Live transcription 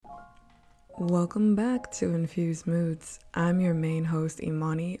Welcome back to Infused Moods. I'm your main host,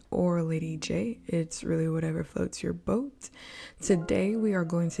 Imani, or Lady J. It's really whatever floats your boat. Today, we are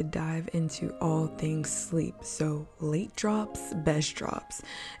going to dive into all things sleep. So, late drops, best drops.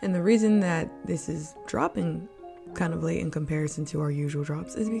 And the reason that this is dropping kind of late in comparison to our usual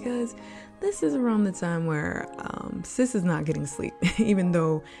drops is because this is around the time where sis is not getting sleep, even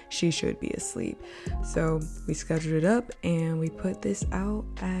though she should be asleep. So, we scheduled it up and we put this out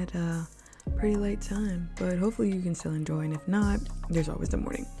at pretty late time, but hopefully you can still enjoy, and if not, there's always the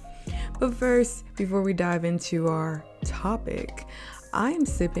morning. But first, before we dive into our topic, I am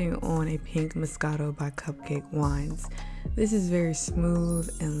sipping on a pink Moscato by Cupcake Wines. This is very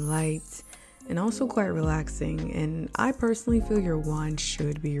smooth and light and also quite relaxing, and I personally feel your wine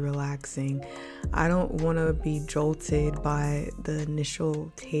should be relaxing. I don't want to be jolted by the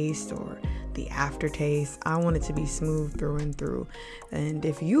initial taste or the aftertaste. I want it to be smooth through and through. And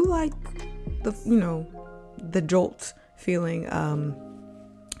if you like the jolt feeling,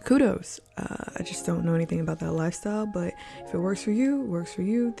 kudos. I just don't know anything about that lifestyle, but if it works for you, it works for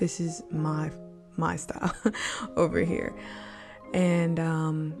you. This is my style over here. And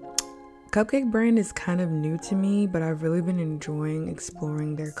Cupcake brand is kind of new to me, but I've really been enjoying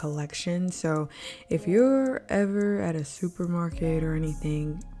exploring their collection. So if you're ever at a supermarket or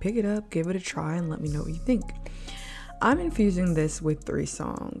anything, pick it up, give it a try, and let me know what you think. I'm infusing this with 3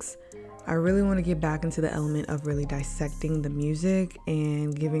 songs. I really want to get back into the element of really dissecting the music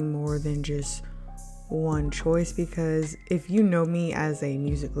and giving more than just one choice, because if you know me as a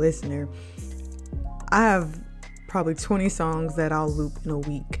music listener, I have probably 20 songs that I'll loop in a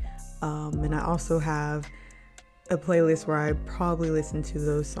week. And I also have a playlist where I probably listen to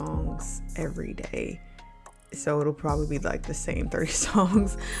those songs every day. So it'll probably be like the same 30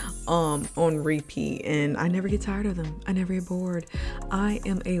 songs on repeat, and I never get tired of them. I never get bored. I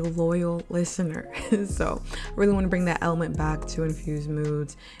am a loyal listener. So I really want to bring that element back to Infused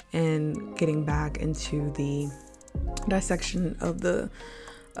Moods and getting back into the dissection of the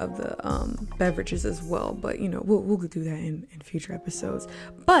beverages as well, but we'll do that in future episodes.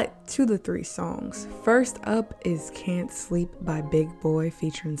 But to the 3 songs. First up is Can't Sleep by Big Boy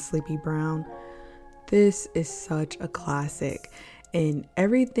featuring Sleepy Brown. This is such a classic, and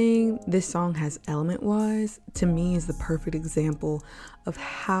everything this song has element wise to me is the perfect example of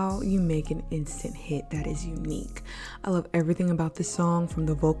how you make an instant hit that is unique. I love everything about this song, from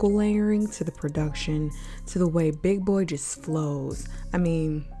the vocal layering to the production to the way Big Boy just flows. I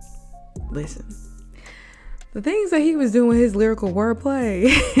mean, listen, the things that he was doing with his lyrical wordplay,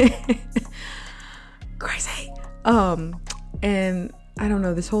 crazy. And I don't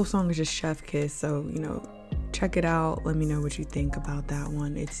know, this whole song is just chef kiss. So check it out. Let me know what you think about that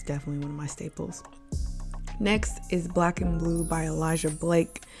one. It's definitely one of my staples. Next is Black and Blue by Elijah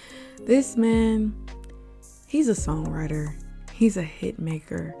Blake. This man, he's a songwriter. He's a hit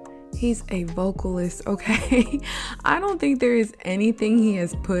maker. He's a vocalist, okay? I don't think there is anything he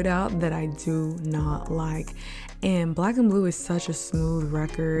has put out that I do not like. And Black and Blue is such a smooth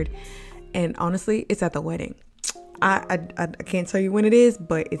record. And honestly, it's at the wedding. I can't tell you when it is,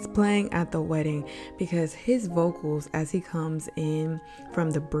 but it's playing at the wedding, because his vocals as he comes in from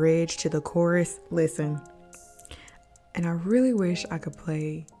the bridge to the chorus, listen. And I really wish I could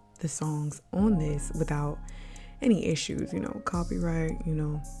play the songs on this without any issues, copyright,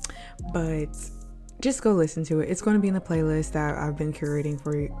 but just go listen to it. It's going to be in the playlist that I've been curating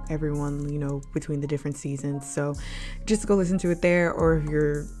for everyone, between the different seasons. So just go listen to it there, or if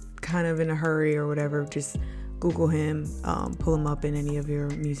you're kind of in a hurry or whatever, just Google him, pull him up in any of your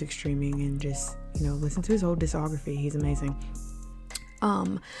music streaming, and just, listen to his whole discography. He's amazing.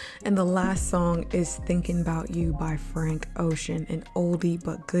 And the last song is Thinking About You by Frank Ocean, an oldie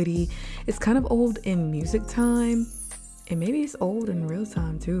but goodie. It's kind of old in music time, and maybe it's old in real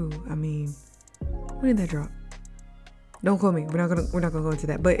time too. I mean, when did that drop? Don't quote me. We're not gonna go into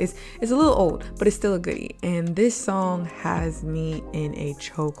that. But it's a little old, but it's still a goodie. And this song has me in a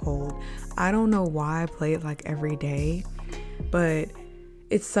chokehold. I don't know why I play it like every day, but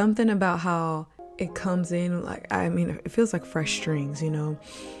it's something about how it comes in it feels like fresh strings,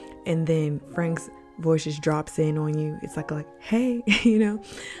 and then Frank's voice just drops in on you. It's like hey,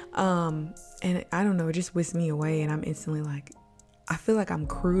 and I don't know, it just whisks me away, and I'm instantly I feel like I'm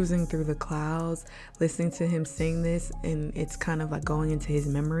cruising through the clouds listening to him sing this, and it's kind of like going into his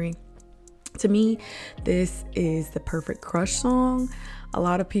memory. To me, this is the perfect crush song. A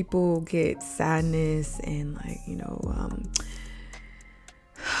lot of people get sadness and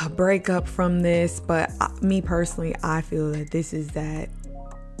break up from this, but me personally, I feel that this is that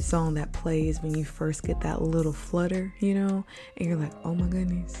song that plays when you first get that little flutter, and you're like, oh my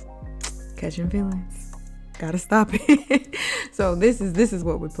goodness, catching feelings. Gotta stop it. So this is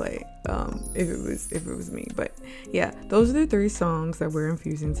what we play. If it was me. But yeah, those are the 3 songs that we're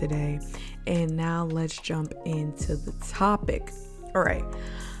infusing today. And now let's jump into the topic. All right.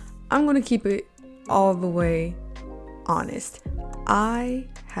 I'm gonna keep it all the way honest. I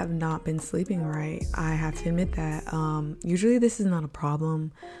have not been sleeping right. I have to admit that. Usually this is not a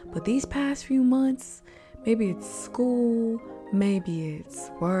problem, but these past few months, maybe it's school, maybe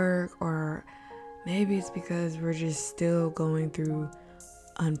it's work, or maybe it's because we're just still going through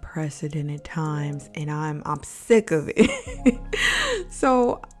unprecedented times and I'm sick of it.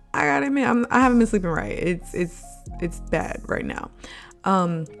 So I gotta admit, I haven't been sleeping right. It's bad right now.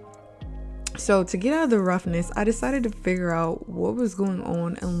 So to get out of the roughness, I decided to figure out what was going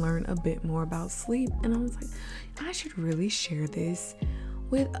on and learn a bit more about sleep. And I was like, I should really share this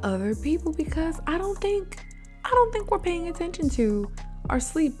with other people because I don't think we're paying attention to our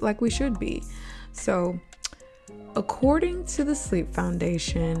sleep like we should be. So according to the Sleep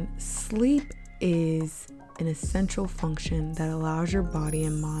Foundation, sleep is an essential function that allows your body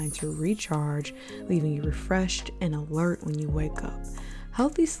and mind to recharge, leaving you refreshed and alert when you wake up.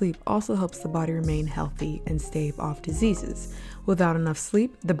 Healthy sleep also helps the body remain healthy and stave off diseases. Without enough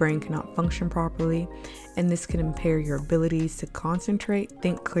sleep, the brain cannot function properly, and this can impair your abilities to concentrate,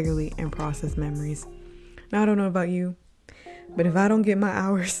 think clearly, and process memories. Now, I don't know about you, but if I don't get my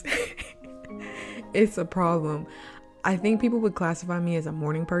hours, it's a problem. I think people would classify me as a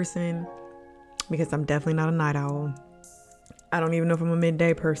morning person because I'm definitely not a night owl. I don't even know if I'm a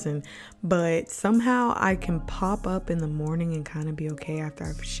midday person, but somehow I can pop up in the morning and kind of be okay after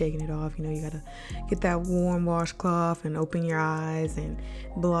I've shaken it off. You know, you gotta get that warm washcloth and open your eyes and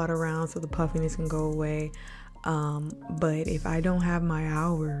blot around so the puffiness can go away. But if I don't have my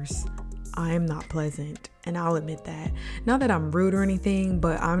hours, I am not pleasant, and I'll admit that. Not that I'm rude or anything,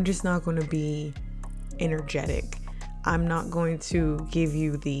 but I'm just not going to be energetic. I'm not going to give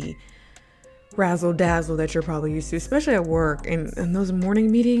you the razzle dazzle that you're probably used to, especially at work and those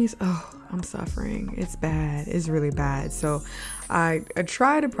morning meetings. Oh, I'm suffering. It's bad. It's really bad. So I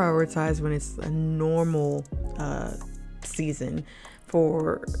try to prioritize when it's a normal season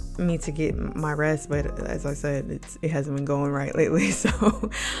for me to get my rest, but as I said, it hasn't been going right lately. So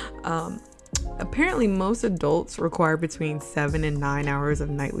apparently most adults require between 7 and 9 hours of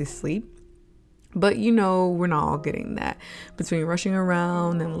nightly sleep. But you know, we're not all getting that. Between rushing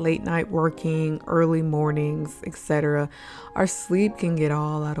around and late night working, early mornings, etc., our sleep can get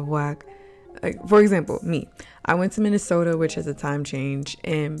all out of whack. Like, for example, me. I went to Minnesota, which has a time change,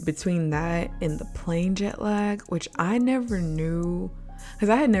 and between that and the plane jet lag, which I never knew, because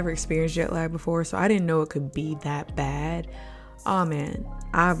I had never experienced jet lag before, so I didn't know it could be that bad. Oh man,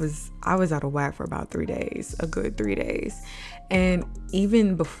 I was out of whack for about 3 days, a good 3 days. And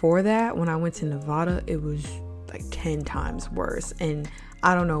even before that, when I went to Nevada, it was like 10 times worse. And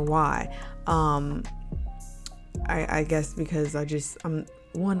I don't know why. I guess because I'm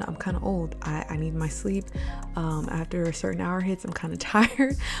kind of old. I need my sleep. After a certain hour hits, I'm kind of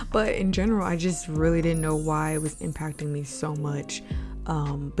tired. But in general, I just really didn't know why it was impacting me so much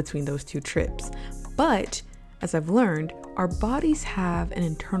between those 2 trips. But as I've learned, our bodies have an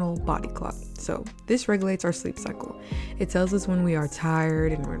internal body clock. So this regulates our sleep cycle. It tells us when we are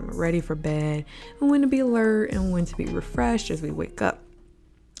tired and when we're ready for bed, and when to be alert and when to be refreshed as we wake up.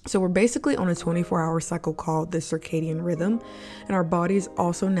 So we're basically on a 24-hour cycle called the circadian rhythm, and our bodies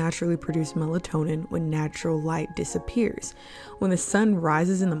also naturally produce melatonin when natural light disappears. When the sun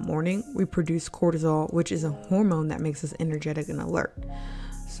rises in the morning, we produce cortisol, which is a hormone that makes us energetic and alert.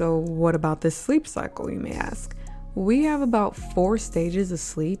 So what about this sleep cycle, you may ask? We have about 4 stages of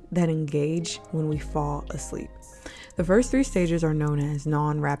sleep that engage when we fall asleep. The first 3 stages are known as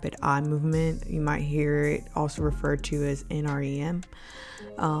non-rapid eye movement. You might hear it also referred to as NREM.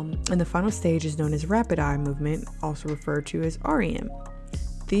 And the final stage is known as rapid eye movement, also referred to as REM.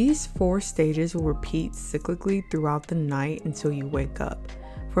 These 4 stages will repeat cyclically throughout the night until you wake up.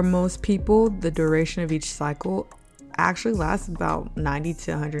 For most people, the duration of each cycle actually lasts about 90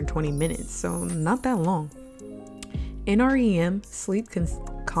 to 120 minutes, so not that long. NREM sleep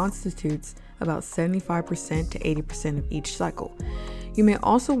constitutes about 75% to 80% of each cycle. You may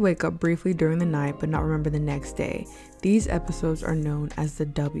also wake up briefly during the night but not remember the next day. These episodes are known as the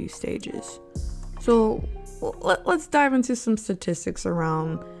W stages. So let's dive into some statistics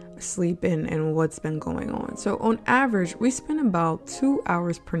around sleep and what's been going on. So on average, we spend about 2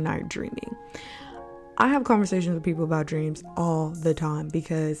 hours per night dreaming. I have conversations with people about dreams all the time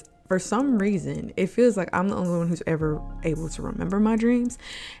because for some reason, it feels like I'm the only one who's ever able to remember my dreams.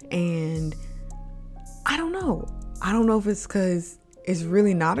 And I don't know. I don't know if it's because is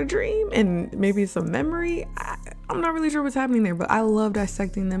really not a dream and maybe it's a memory. I'm not really sure what's happening there, but I love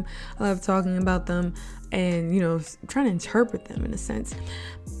dissecting them. I love talking about them and, trying to interpret them in a sense.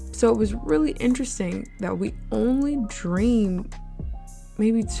 So it was really interesting that we only dream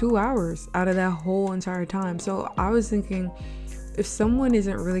maybe 2 hours out of that whole entire time. So I was thinking, if someone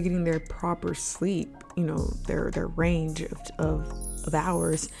isn't really getting their proper sleep, their range of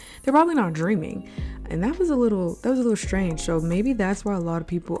hours, they're probably not dreaming. And that was a little strange. So maybe that's why a lot of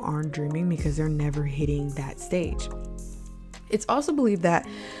people aren't dreaming, because they're never hitting that stage. It's also believed that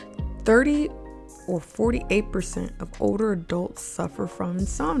 30 or 48% of older adults suffer from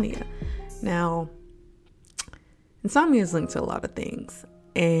insomnia. Now, insomnia is linked to a lot of things,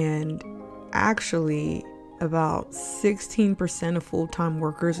 and actually about 16% of full-time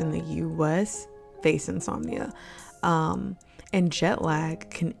workers in the US face insomnia. And jet lag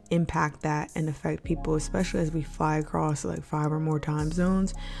can impact that and affect people, especially as we fly across like 5 or more time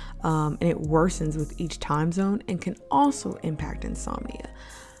zones. And it worsens with each time zone and can also impact insomnia.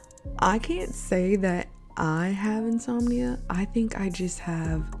 I can't say that I have insomnia. I think I just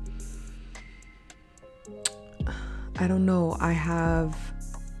have, I don't know, I have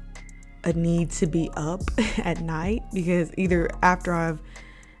a need to be up at night, because either after I've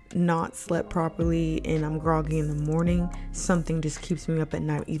not slept properly and I'm groggy in the morning, something just keeps me up at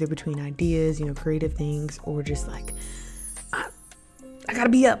night, either between ideas, creative things, or just like I gotta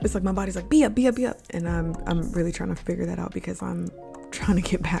be up. It's like my body's like, be up. And I'm really trying to figure that out, because I'm trying to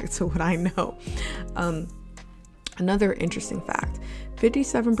get back to what I know. Another interesting fact,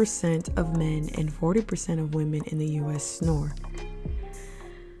 57% of men and 40% of women in the US snore.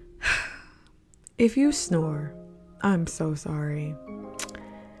 If you snore, I'm so sorry.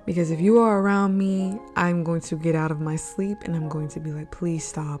 Because if you are around me, I'm going to get out of my sleep and I'm going to be like, please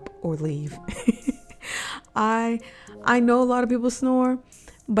stop or leave. I know a lot of people snore,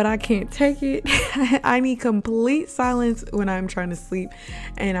 but I can't take it. I need complete silence when I'm trying to sleep.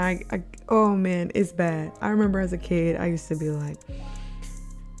 And I oh man, it's bad. I remember as a kid, I used to be like,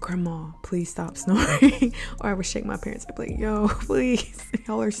 Grandma, please stop snoring. Or I would shake my parents. I'd be like, yo, please,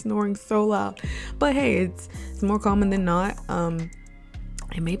 y'all are snoring so loud. But hey, it's more common than not. And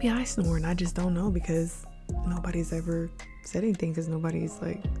maybe I snore and I just don't know, because nobody's ever said anything, because nobody's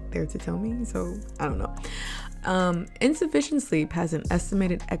like there to tell me. So I don't know. Insufficient sleep has an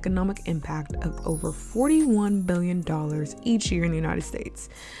estimated economic impact of over $41 billion each year in the United States.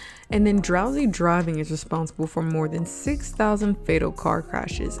 And then drowsy driving is responsible for more than 6,000 fatal car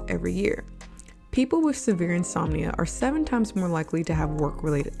crashes every year. People with severe insomnia are 7 times more likely to have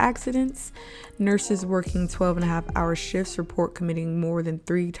work-related accidents. Nurses working 12.5-hour shifts report committing more than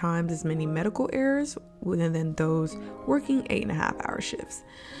 3 times as many medical errors than those working 8.5-hour shifts.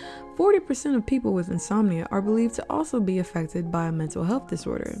 40% of people with insomnia are believed to also be affected by a mental health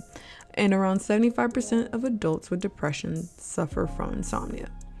disorder, and around 75% of adults with depression suffer from insomnia.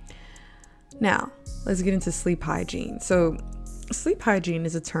 Now, let's get into sleep hygiene. So, sleep hygiene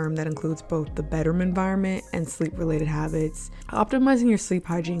is a term that includes both the bedroom environment and sleep-related habits. Optimizing your sleep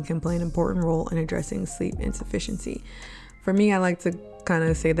hygiene can play an important role in addressing sleep insufficiency. For me, I like to kind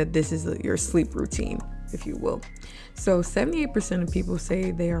of say that this is your sleep routine, if you will. So 78% of people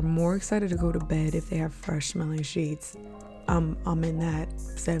say they are more excited to go to bed if they have fresh smelling sheets. I'm in that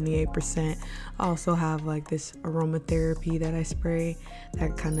 78%. I also have like this aromatherapy that I spray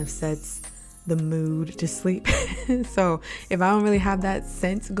that kind of sets the mood to sleep. So if I don't really have that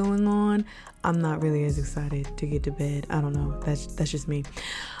scent going on, I'm not really as excited to get to bed. I don't know. That's just me.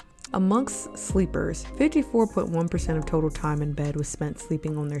 Amongst sleepers, 54.1% of total time in bed was spent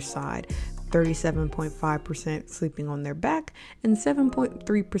sleeping on their side, 37.5% sleeping on their back, and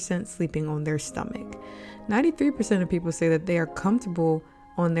 7.3% sleeping on their stomach. 93% of people say that they are comfortable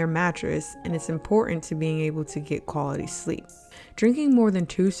on their mattress, and it's important to being able to get quality sleep. Drinking more than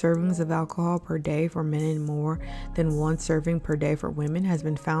 2 servings of alcohol per day for men and more than 1 serving per day for women has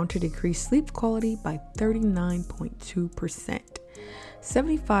been found to decrease sleep quality by 39.2%.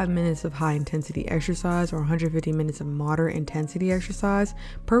 75 minutes of high intensity exercise or 150 minutes of moderate intensity exercise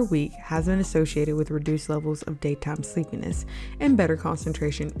per week has been associated with reduced levels of daytime sleepiness and better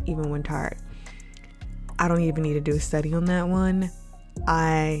concentration even when tired. I don't even need to do a study on that one.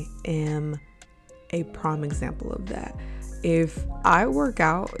 I am a prime example of that. If I work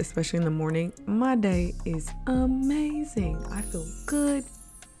out, especially in the morning, my day is amazing. I feel good.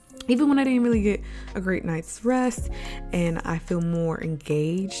 Even when I didn't really get a great night's rest, and I feel more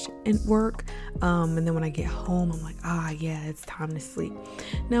engaged in work. And then when I get home, I'm like, yeah, it's time to sleep.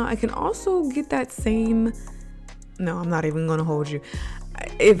 Now, I can also get that same... No, I'm not even going to hold you.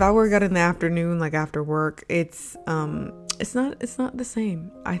 If I work out in the afternoon, like after work, it's it's not the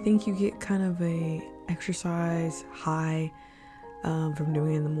same. I think you get kind of a exercise high from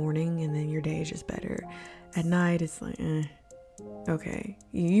doing it in the morning, and then your day is just better. At night, it's like, okay.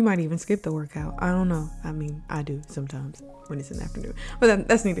 You might even skip the workout. I don't know. I mean, I do sometimes when it's in the afternoon, but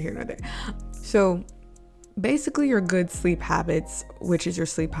that's neither here nor there. So basically, your good sleep habits, which is your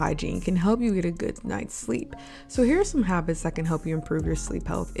sleep hygiene, can help you get a good night's sleep. So here are some habits that can help you improve your sleep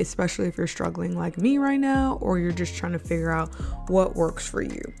health, especially if you're struggling like me right now, or you're just trying to figure out what works for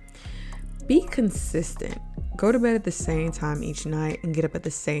you. Be consistent. Go to bed at the same time each night and get up at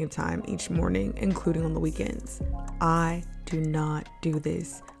the same time each morning, including on the weekends. I do not do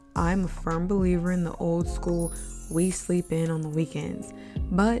this. I'm a firm believer in the old school, we sleep in on the weekends.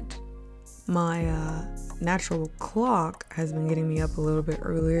 But my natural clock has been getting me up a little bit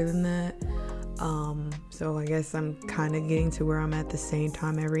earlier than that. So I guess I'm kind of getting to where I'm at the same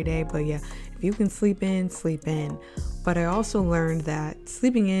time every day. But yeah, if you can sleep in, sleep in. But I also learned that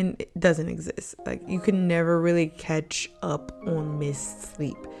sleeping in doesn't exist. Like, you can never really catch up on missed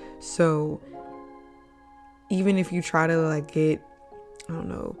sleep. So even if you try to like get,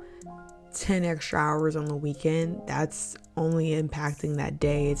 10 extra hours on the weekend, that's only impacting that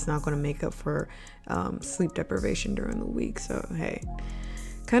day. It's not going to make up for sleep deprivation during the week. So hey,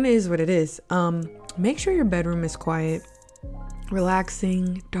 kind of is what it is. Make sure your bedroom is quiet,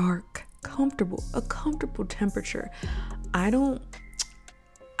 relaxing, dark, comfortable, a comfortable temperature. I don't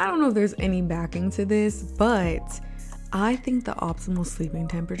know if there's any backing to this, but I think the optimal sleeping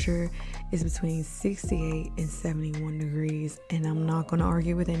temperature is between 68 and 71 degrees, and I'm not going to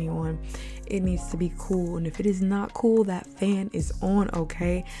argue with anyone. It needs to be cool, and if it is not cool, that fan is on,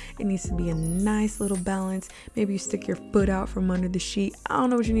 okay? It needs to be a nice little balance. Maybe you stick your foot out from under the sheet. I don't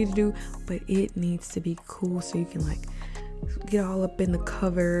know what you need to do, but it needs to be cool so you can like get all up in the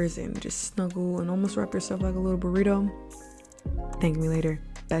covers and just snuggle and almost wrap yourself like a little burrito. Thank me later.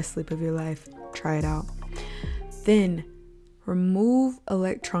 Best sleep of your life. Try it out. Then remove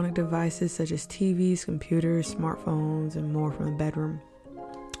electronic devices such as TVs, computers, smartphones, and more from the bedroom.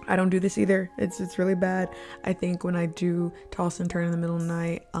 I don't do this either. It's really bad. I think when I do toss and turn in the middle of the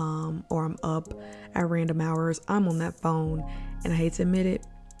night, or I'm up at random hours, I'm on that phone, and I hate to admit it.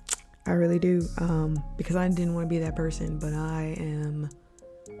 I really do, because I didn't want to be that person, but I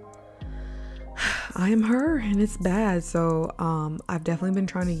am her, and it's bad. So I've definitely been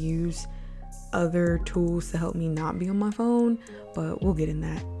trying to use other tools to help me not be on my phone, but we'll get in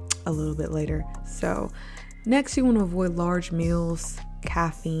that a little bit later. So next, you want to avoid large meals,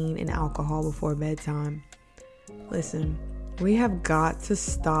 caffeine, and alcohol before bedtime. Listen, we have got to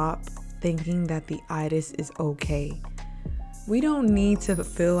stop thinking that the itis is okay. We don't need to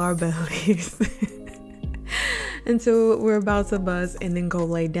fill our bellies until we're about to buzz and then go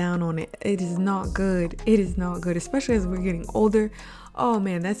lay down on it. It is not good. It is not good, especially as we're getting older. Oh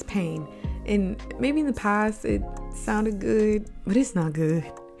man, that's pain. And maybe in the past it sounded good, but it's not good.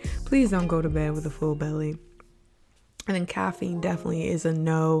 Please don't go to bed with a full belly. And then caffeine definitely is a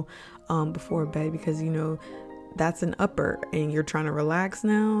no before bed, because that's an upper and you're trying to relax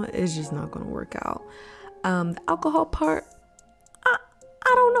now. It's just not going to work out. The alcohol part, I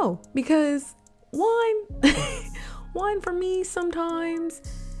don't know, because wine for me sometimes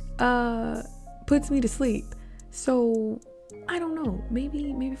puts me to sleep. So I don't know.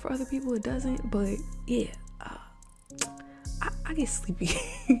 Maybe for other people it doesn't, but yeah, I get sleepy.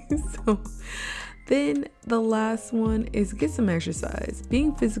 So then the last one is get some exercise.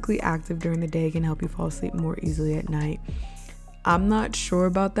 Being physically active during the day can help you fall asleep more easily at night. I'm not sure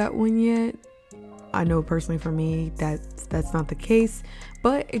about that one yet. I know personally for me that's not the case,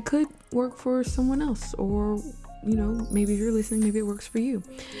 but it could work for someone else, or maybe if you're listening, maybe it works for you.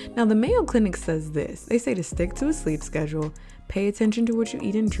 Now, the Mayo Clinic says this. They say to stick to a sleep schedule, pay attention to what you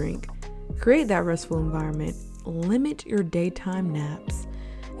eat and drink, create that restful environment, limit your daytime naps,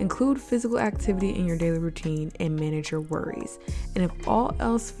 include physical activity in your daily routine, and manage your worries. And if all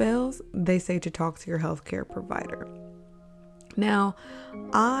else fails, they say to talk to your healthcare provider. Now,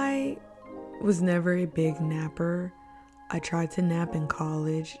 I was never a big napper. I tried to nap in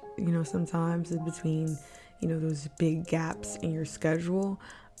college, sometimes in between those big gaps in your schedule.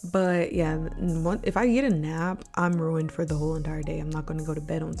 But yeah, if I get a nap, I'm ruined for the whole entire day. I'm not going to go to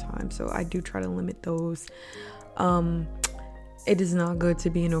bed on time. So I do try to limit those. It is not good to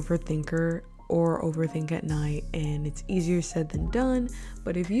be an overthinker or overthink at night, and it's easier said than done.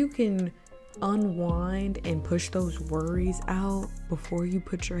 But if you can unwind and push those worries out before you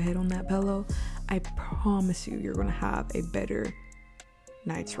put your head on that pillow, I promise you're going to have a better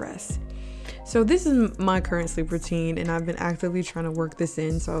night's rest. So this is my current sleep routine, and I've been actively trying to work this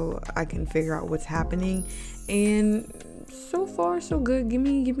in so I can figure out what's happening. And so far so good. Give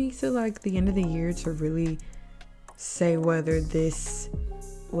me to like the end of the year to really say whether this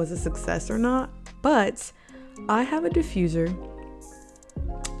was a success or not. But I have a diffuser,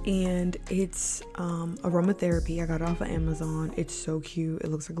 and it's aromatherapy. I got it off of Amazon. It's so cute.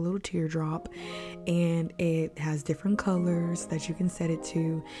 It looks like a little teardrop, and it has different colors that you can set it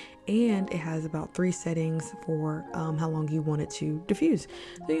to, and it has about 3 settings for how long you want it to diffuse.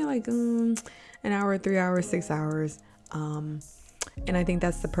 So you're like an hour, 3 hours, 6 hours, and I think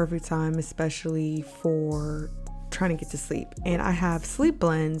that's the perfect time, especially for trying to get to sleep. And I have sleep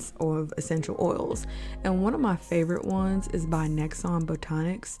blends of essential oils, and one of my favorite ones is by Nexon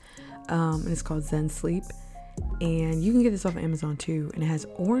Botanics, and it's called Zen Sleep, and you can get this off of Amazon too, and it has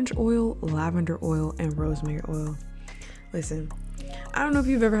orange oil, lavender oil, and rosemary oil. Listen, I don't know if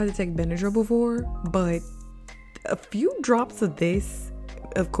you've ever had to take Benadryl before, but a few drops of this,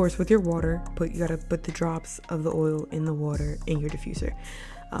 of course with your water, you gotta put the drops of the oil in the water in your diffuser,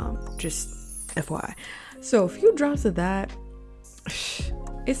 just FYI. So a few drops of that,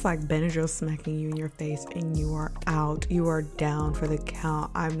 it's like Benadryl smacking you in your face and you are out. You are down for the count.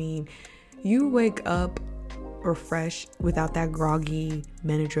 I mean, you wake up refreshed without that groggy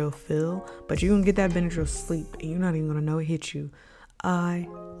Benadryl feel, but you're gonna get that Benadryl sleep and you're not even gonna know it hit you. I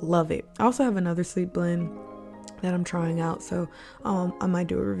love it. I also have another sleep blend that I'm trying out, so I might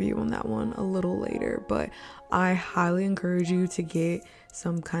do a review on that one a little later, but I highly encourage you to get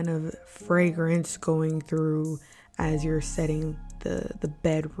some kind of fragrance going through as you're setting the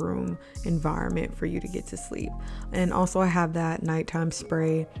bedroom environment for you to get to sleep. And also I have that nighttime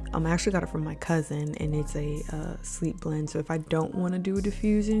spray. I actually got it from my cousin, and it's a sleep blend, so if I don't want to do a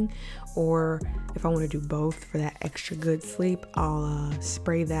diffusing, or if I want to do both for that extra good sleep, I'll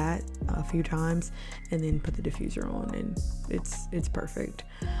spray that a few times and then put the diffuser on, and it's perfect.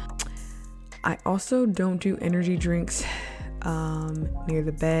 I also don't do energy drinks near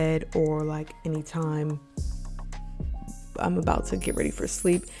the bed or like anytime I'm about to get ready for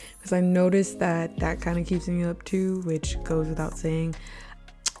sleep, because I noticed that kind of keeps me up too, which goes without saying,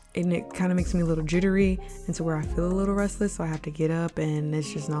 and it kind of makes me a little jittery, and so where I feel a little restless, so I have to get up, and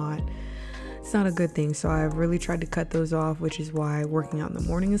it's not a good thing. So I've really tried to cut those off, which is why working out in the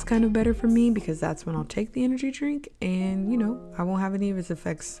morning is kind of better for me, because that's when I'll take the energy drink, and I won't have any of its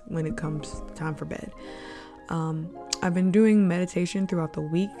effects when it comes time for bed. I've been doing meditation throughout the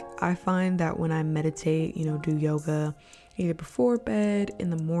week. I find that when I meditate, do yoga either before bed, in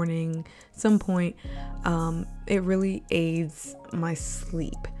the morning, some point, it really aids my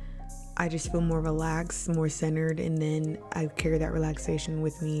sleep. I just feel more relaxed, more centered, and then I carry that relaxation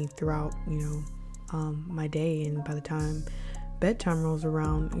with me throughout, my day. And by the time bedtime rolls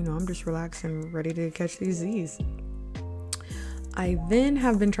around, I'm just relaxed and ready to catch these Z's. I then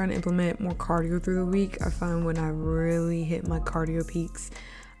have been trying to implement more cardio through the week. I find when I really hit my cardio peaks,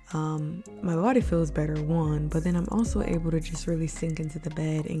 my body feels better, one, but then I'm also able to just really sink into the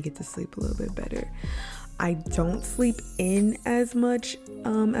bed and get to sleep a little bit better. I don't sleep in as much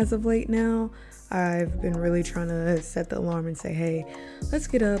as of late now. I've been really trying to set the alarm and say, hey, let's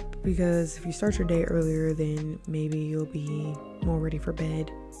get up, because if you start your day earlier, then maybe you'll be more ready for bed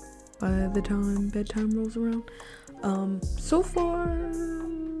by the time bedtime rolls around. So far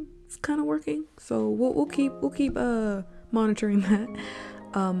it's kind of working, so we'll keep monitoring that.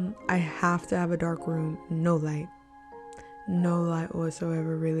 I have to have a dark room, no light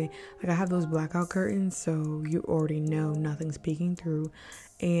whatsoever, really. Like, I have those blackout curtains, so you already know nothing's peeking through,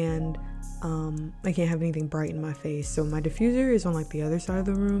 and I can't have anything bright in my face. So my diffuser is on like the other side of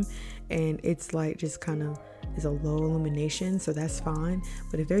the room, and its light just kind of is a low illumination, so that's fine.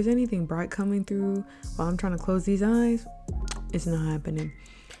 But if there's anything bright coming through while I'm trying to close these eyes, it's not happening.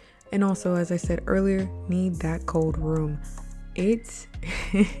 And also, as I said earlier, need that cold room. It's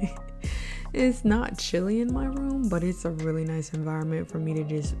not chilly in my room, but it's a really nice environment for me to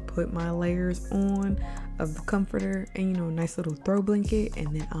just put my layers on of the comforter and a nice little throw blanket,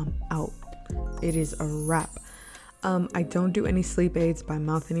 and then I'm out. It is a wrap. I don't do any sleep aids by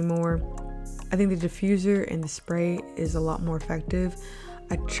mouth anymore. I think the diffuser and the spray is a lot more effective.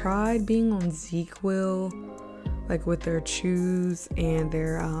 I tried being on ZzzQuil, like with their chews and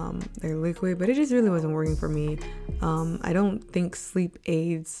their liquid, but it just really wasn't working for me. I don't think sleep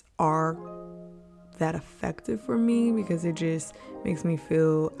aids are that effective for me, because it just makes me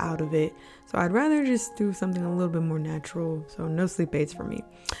feel out of it. So I'd rather just do something a little bit more natural. So no sleep aids for me.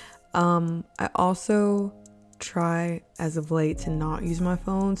 I also try as of late to not use my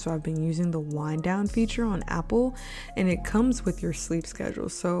phone, so I've been using the wind down feature on Apple, and it comes with your sleep schedule.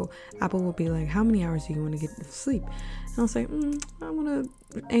 So Apple will be like, how many hours do you want to get to sleep? And I'll say I want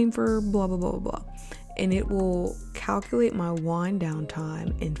to aim for blah blah blah blah, and it will calculate my wind down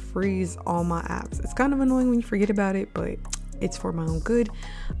time and freeze all my apps. It's kind of annoying when you forget about it, but it's for my own good,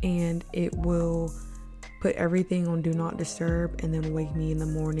 and it will put everything on do not disturb and then wake me in the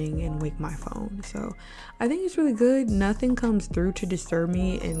morning and wake my phone. So I think it's really good. Nothing comes through to disturb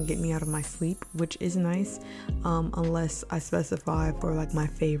me and get me out of my sleep, which is nice, unless I specify for like my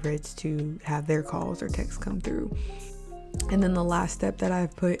favorites to have their calls or texts come through. And then the last step that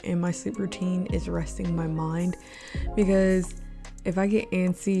I've put in my sleep routine is resting my mind, because if I get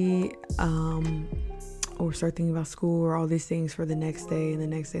antsy or start thinking about school or all these things for the next day and the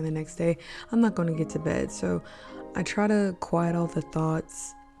next day and the next day, I'm not going to get to bed. So I try to quiet all the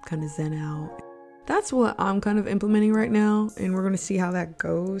thoughts, kind of zen out. That's what I'm kind of implementing right now, and we're going to see how that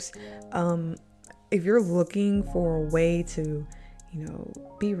goes. If you're looking for a way to,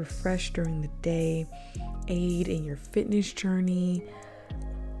 be refreshed during the day, aid in your fitness journey,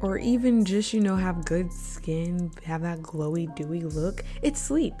 or even just, have good skin, have that glowy, dewy look, it's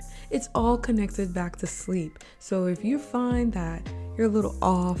sleep. It's all connected back to sleep. So if you find that you're a little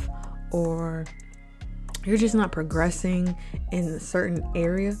off, or you're just not progressing in a certain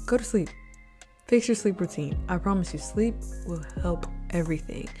area, go to sleep. Fix your sleep routine. I promise you, sleep will help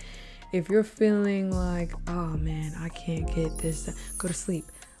everything. If you're feeling like, oh man, I can't get this done, go to sleep.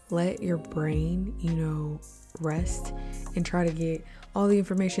 Let your brain, rest, and try to get all the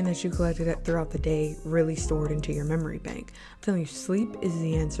information that you collected throughout the day really stored into your memory bank. I'm telling you, sleep is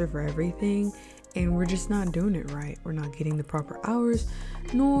the answer for everything, and we're just not doing it right. We're not getting the proper hours,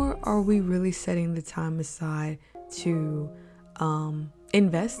 nor are we really setting the time aside to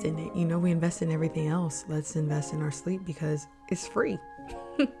invest in it. We invest in everything else. Let's invest in our sleep because it's free.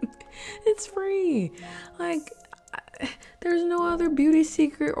 It's free. Like, there's no other beauty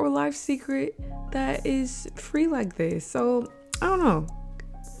secret or life secret that is free like this. So I don't know,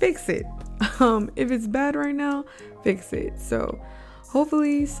 fix it. If it's bad right now, fix it. So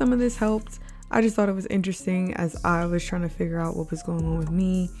hopefully some of this helped. I just thought it was interesting as I was trying to figure out what was going on with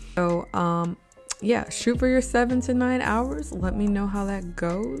me. So shoot for your 7 to 9 hours. Let me know how that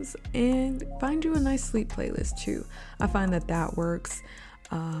goes, and find you a nice sleep playlist too. I find that works.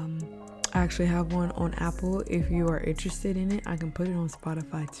 I actually have one on Apple. If you are interested in it, I can put it on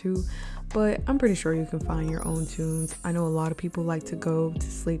Spotify too, but I'm pretty sure you can find your own tunes. I know a lot of people like to go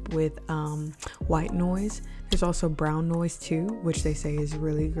to sleep with white noise. There's also brown noise too, which they say is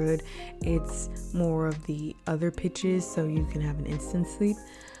really good. It's more of the other pitches, so you can have an instant sleep.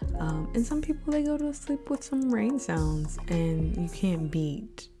 And some people, they go to sleep with some rain sounds, and you can't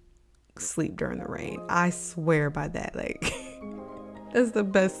beat sleep during the rain. I swear by that. Like, that's the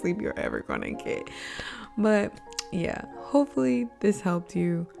best sleep you're ever gonna get. But yeah, hopefully this helped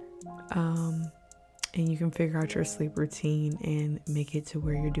you, and you can figure out your sleep routine and make it to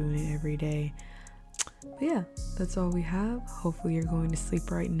where you're doing it every day. But yeah, that's all we have. Hopefully you're going to sleep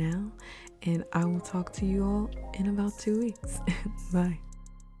right now, and I will talk to you all in about 2 weeks. Bye.